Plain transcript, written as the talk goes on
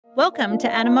Welcome to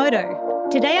Animoto.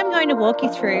 Today I'm going to walk you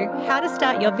through how to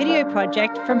start your video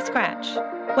project from scratch.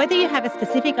 Whether you have a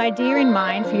specific idea in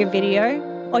mind for your video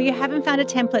or you haven't found a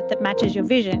template that matches your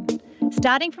vision,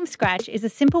 starting from scratch is a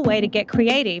simple way to get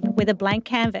creative with a blank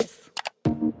canvas.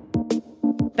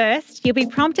 First, you'll be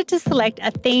prompted to select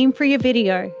a theme for your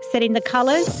video, setting the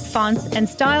colors, fonts, and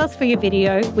styles for your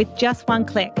video with just one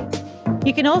click.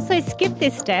 You can also skip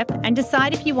this step and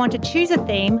decide if you want to choose a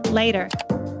theme later.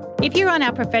 If you're on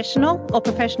our Professional or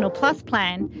Professional Plus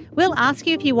plan, we'll ask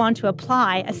you if you want to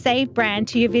apply a saved brand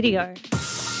to your video.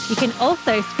 You can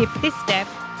also skip this step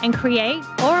and create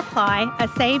or apply a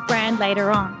saved brand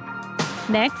later on.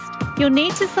 Next, you'll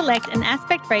need to select an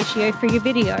aspect ratio for your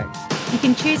video. You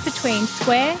can choose between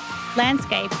square,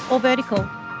 landscape, or vertical.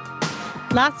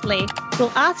 Lastly,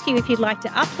 we'll ask you if you'd like to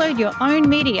upload your own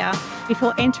media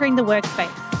before entering the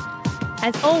workspace.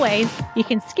 As always, you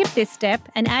can skip this step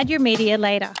and add your media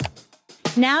later.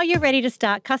 Now you're ready to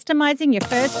start customizing your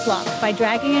first block by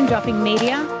dragging and dropping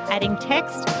media, adding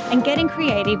text, and getting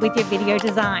creative with your video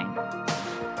design.